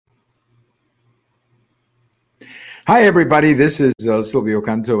Hi, everybody. This is Silvio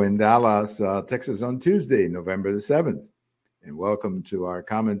Canto in Dallas, Texas on Tuesday, November the 7th. And welcome to our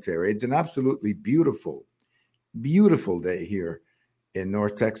commentary. It's an absolutely beautiful, beautiful day here in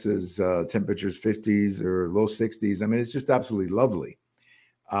North Texas. Temperatures 50s or low 60s. I mean, it's just absolutely lovely.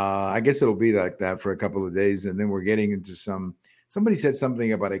 I guess it'll be like that for a couple of days. And then we're getting into somebody said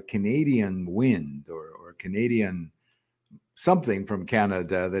something about a Canadian wind or Canadian something from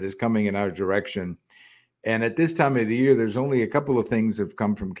Canada that is coming in our direction. And at this time of the year, there's only a couple of things that have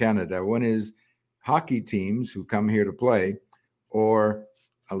come from Canada. One is hockey teams who come here to play, or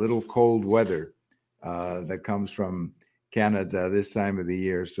a little cold weather that comes from Canada this time of the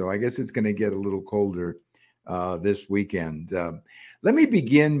year. So I guess it's going to get a little colder this weekend. Let me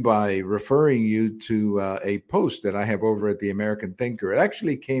begin by referring you to a post that I have over at the American Thinker. It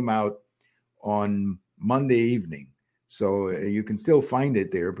actually came out on Monday evening. So you can still find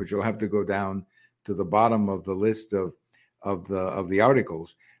it there, but you'll have to go down to the bottom of the list of the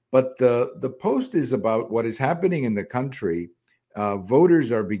articles. But the post is about what is happening in the country.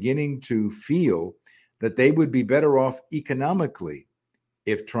 Voters are beginning to feel that they would be better off economically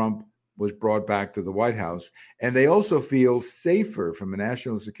if Trump was brought back to the White House. And they also feel safer from a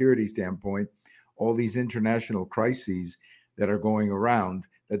national security standpoint, all these international crises that are going around,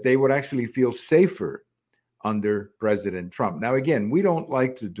 that they would actually feel safer under President Trump. Now, again, we don't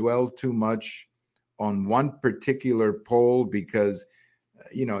like to dwell too much on one particular poll because,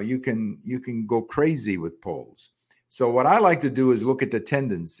 you can go crazy with polls. So what I like to do is look at the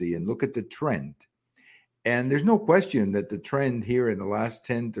tendency and look at the trend. And there's no question that the trend here in the last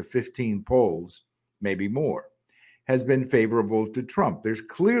 10 to 15 polls, maybe more, has been favorable to Trump. There's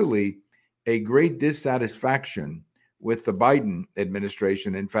clearly a great dissatisfaction with the Biden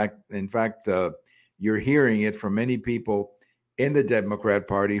administration. In fact, you're hearing it from many people in the Democrat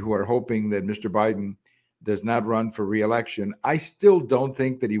Party who are hoping that Mr. Biden does not run for re-election. I still don't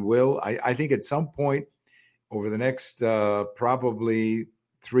think that he will. I think at some point over the next probably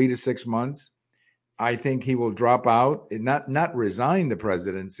 3 to 6 months, I think he will drop out and not resign the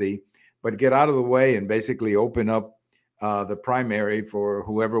presidency, but get out of the way and basically open up the primary for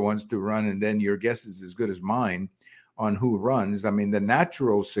whoever wants to run. And then your guess is as good as mine on who runs. I mean, the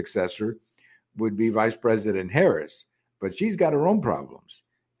natural successor would be Vice President Harris, but she's got her own problems.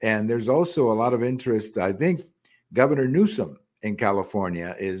 And there's also a lot of interest. I think Governor Newsom in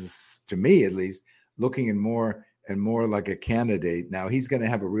California is, to me at least, looking more and more like a candidate. Now, he's going to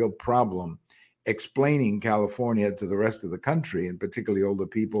have a real problem explaining California to the rest of the country, and particularly older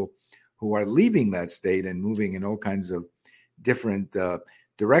people who are leaving that state and moving in all kinds of different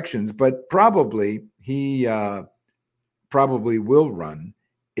directions. But probably he probably will run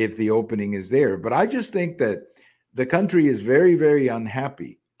if the opening is there. But I just think that the country is very, very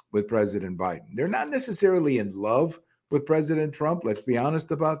unhappy with President Biden. They're not necessarily in love with President Trump. Let's be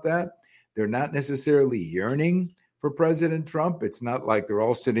honest about that. They're not necessarily yearning for President Trump. It's not like they're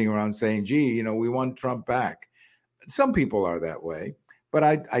all sitting around saying, gee, we want Trump back. Some people are that way, but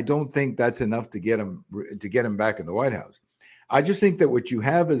I don't think that's enough to get him back in the White House. I just think that what you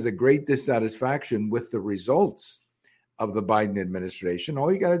have is a great dissatisfaction with the results of the Biden administration.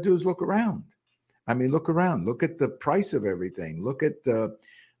 All you got to do is look around. I mean, look around. Look at the price of everything. Look at the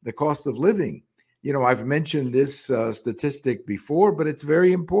cost of living. I've mentioned this statistic before, but it's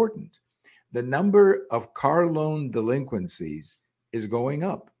very important. The number of car loan delinquencies is going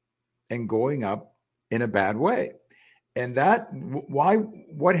up, and going up in a bad way. And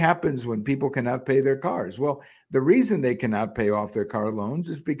what happens when people cannot pay their cars? Well, the reason they cannot pay off their car loans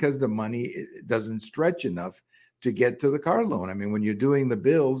is because the money doesn't stretch enough to get to the car loan. I mean, when you're doing the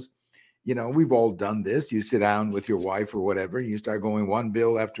bills, we've all done this. You sit down with your wife or whatever, and you start going one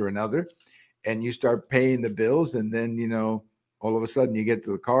bill after another, and you start paying the bills. And then, all of a sudden you get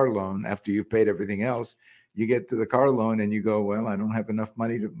to the car loan after you've paid everything else. You get to the car loan and you go, well, we don't have enough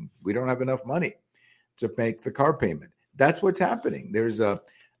money to make the car payment. That's what's happening. There's a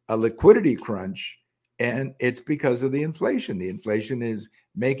liquidity crunch, and it's because of the inflation. The inflation is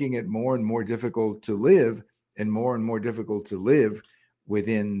making it more and more difficult to live, and more difficult to live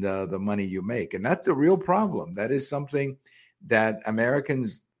within the money you make. And that's a real problem. That is something that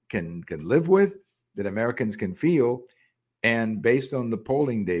Americans can live with, that Americans can feel. And based on the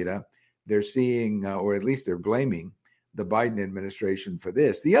polling data, they're seeing, or at least they're blaming the Biden administration for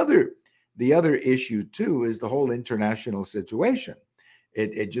this. The other issue, too, is the whole international situation.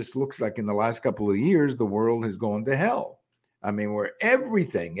 It just looks like in the last couple of years, the world has gone to hell. I mean,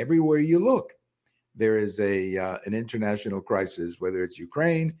 everywhere you look, there is an international crisis, whether it's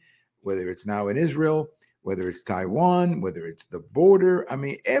Ukraine, whether it's now in Israel, whether it's Taiwan, whether it's the border. I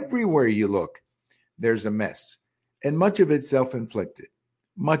mean, everywhere you look, there's a mess. and much of it self-inflicted.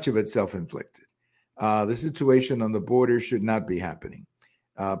 Much of it self-inflicted. The situation on the border should not be happening.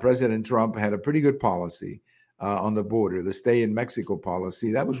 President Trump had a pretty good policy on the border, the stay in Mexico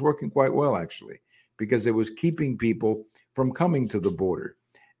policy. That was working quite well, actually, because it was keeping people from coming to the border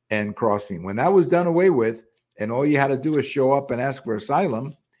and crossing. When that was done away with, and all you had to do is show up and ask for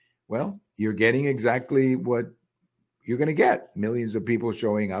asylum, well, you're getting exactly what you're going to get. Millions of people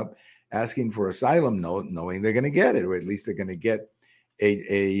showing up, asking for asylum, knowing they're going to get it, or at least they're going to get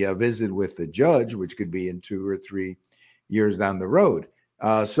a visit with the judge, which could be in 2 or 3 years down the road.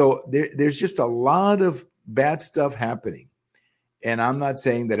 So there's just a lot of bad stuff happening. And I'm not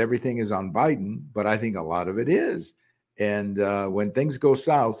saying that everything is on Biden, but I think a lot of it is. And when things go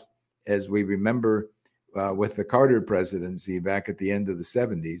south, as we remember with the Carter presidency back at the end of the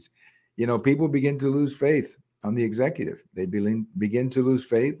 70s, people begin to lose faith on the executive. They begin to lose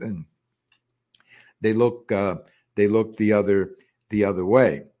faith, and they look the other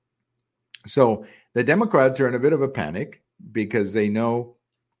way. So the Democrats are in a bit of a panic because they know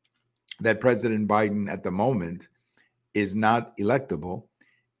that President Biden at the moment is not electable,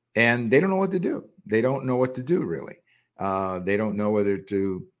 and they don't know what to do. They don't know what to do, really. They don't know whether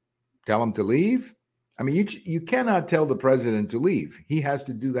to tell him to leave. I mean, you cannot tell the president to leave. He has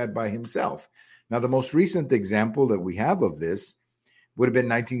to do that by himself. Now, the most recent example that we have of this would have been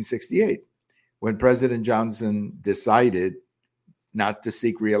 1968, when President Johnson decided not to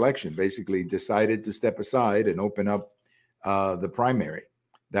seek re-election, basically decided to step aside and open up the primary.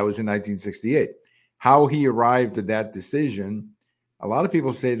 That was in 1968. How he arrived at that decision, a lot of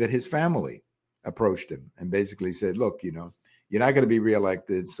people say that his family approached him and basically said, look, you're not going to be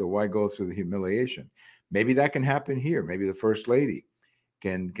reelected, so why go through the humiliation? Maybe that can happen here. Maybe the first lady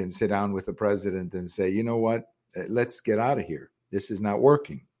can sit down with the president and say, you know what, let's get out of here. This is not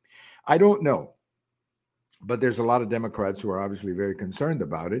working. I don't know. But there's a lot of Democrats who are obviously very concerned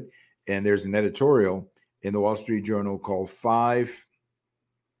about it. And there's an editorial in the Wall Street Journal called Fire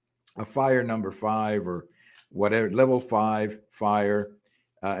Number 5 or whatever, Level 5 Fire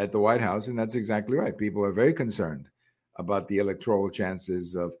at the White House. And that's exactly right. People are very concerned about the electoral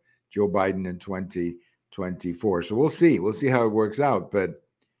chances of Joe Biden in 2024. So we'll see. We'll see how it works out. But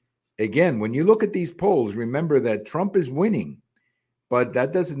again, when you look at these polls, remember that Trump is winning. But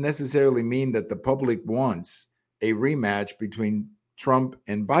that doesn't necessarily mean that the public wants a rematch between Trump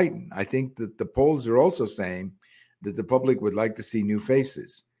and Biden. I think that the polls are also saying that the public would like to see new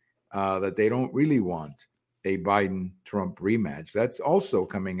faces, that they don't really want a Biden-Trump rematch. That's also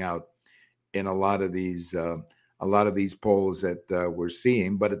coming out in a lot of these polls that we're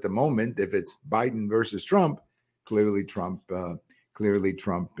seeing. But at the moment, if it's Biden versus Trump, clearly Trump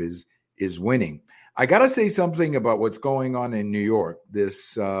is winning. I got to say something about what's going on in New York,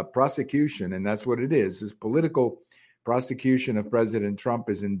 this prosecution, and that's what it is. This political prosecution of President Trump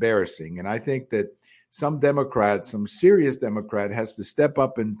is embarrassing. And I think that some serious Democrat has to step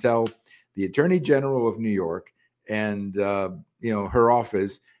up and tell the Attorney General of New York and, her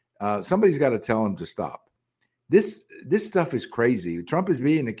office, somebody's got to tell him to stop. This stuff is crazy. Trump is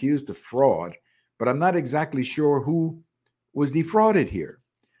being accused of fraud, but I'm not exactly sure who was defrauded here.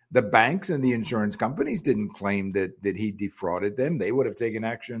 The banks and the insurance companies didn't claim that he defrauded them. They would have taken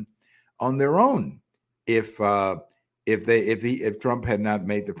action on their own if Trump had not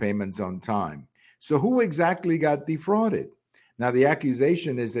made the payments on time. So who exactly got defrauded? Now, the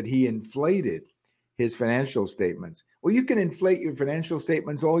accusation is that he inflated his financial statements. Well, you can inflate your financial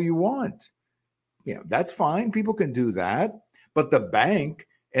statements all you want. That's fine. People can do that. But the bank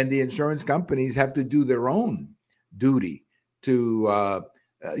and the insurance companies have to do their own duty to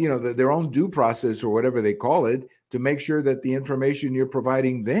their own due process or whatever they call it, to make sure that the information you're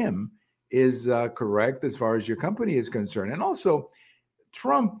providing them is correct as far as your company is concerned. And also,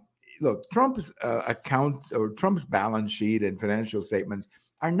 Trump's account or Trump's balance sheet and financial statements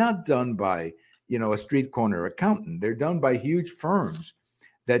are not done by, a street corner accountant. They're done by huge firms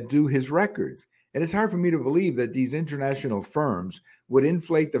that do his records. And it's hard for me to believe that these international firms would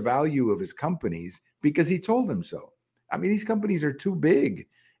inflate the value of his companies because he told them so. I mean, these companies are too big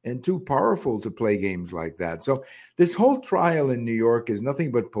and too powerful to play games like that. So this whole trial in New York is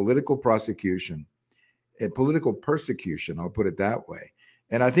nothing but political prosecution and political persecution, I'll put it that way.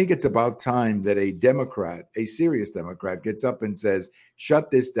 And I think it's about time that a serious Democrat, gets up and says, shut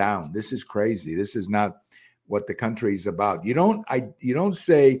this down. This is crazy. This is not what the country is about. You don't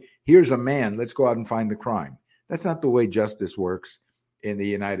say, here's a man, let's go out and find the crime. That's not the way justice works in the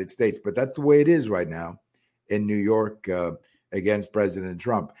United States, but that's the way it is right now in New York against President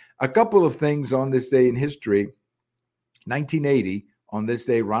Trump. A couple of things on this day in history. 1980, on this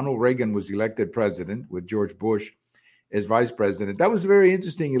day, Ronald Reagan was elected president with George Bush as vice president. That was a very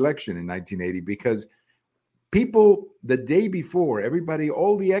interesting election in 1980 because people the day before, everybody,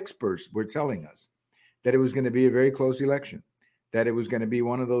 all the experts were telling us that it was going to be a very close election, that it was going to be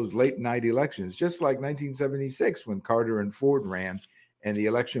one of those late night elections, just like 1976 when Carter and Ford ran and the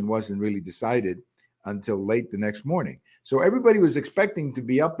election wasn't really decided until late the next morning. So everybody was expecting to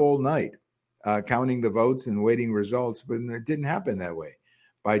be up all night counting the votes and waiting results, but it didn't happen that way.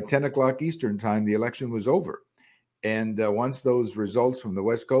 By 10 o'clock Eastern time, the election was over. And once those results from the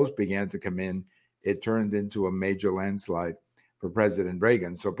West Coast began to come in, it turned into a major landslide for President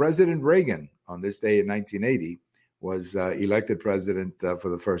Reagan. So President Reagan, on this day in 1980, was elected president for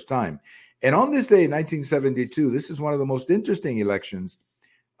the first time. And on this day in 1972, this is one of the most interesting elections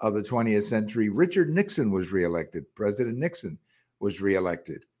of the 20th century. Richard Nixon was reelected. President Nixon was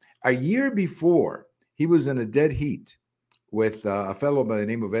reelected. A year before, he was in a dead heat with a fellow by the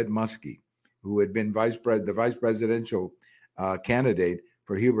name of Ed Muskie, who had been the vice presidential candidate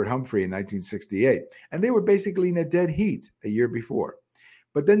for Hubert Humphrey in 1968. And they were basically in a dead heat a year before.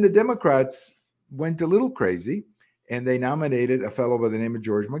 But then the Democrats went a little crazy, and they nominated a fellow by the name of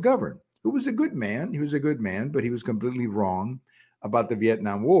George McGovern, who was a good man. He was a good man, but he was completely wrong about the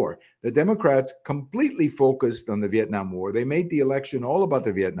Vietnam War. The Democrats completely focused on the Vietnam War. They made the election all about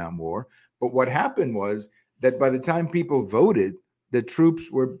the Vietnam War. But what happened was that by the time people voted, the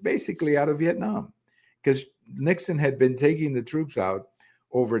troops were basically out of Vietnam because Nixon had been taking the troops out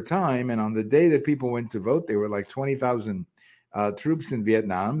over time. And on the day that people went to vote, there were like 20,000 troops in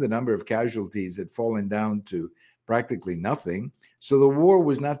Vietnam. The number of casualties had fallen down to practically nothing. So the war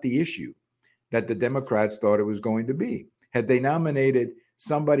was not the issue that the Democrats thought it was going to be. Had they nominated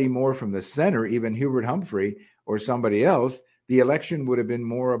somebody more from the center, even Hubert Humphrey or somebody else, the election would have been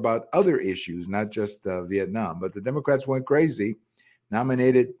more about other issues, not just Vietnam. But the Democrats went crazy,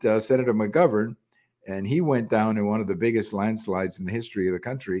 nominated Senator McGovern, and he went down in one of the biggest landslides in the history of the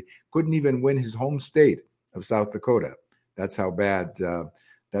country. Couldn't even win his home state of South Dakota. That's how bad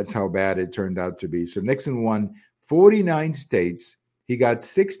it turned out to be. So Nixon won 49 states. He got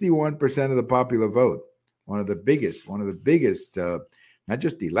 61% of the popular vote. One of the biggest, not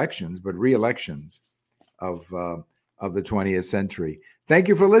just elections, but re-elections of the 20th century. Thank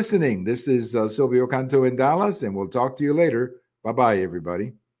you for listening. This is Silvio Canto in Dallas, and we'll talk to you later. Bye-bye,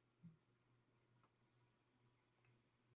 everybody.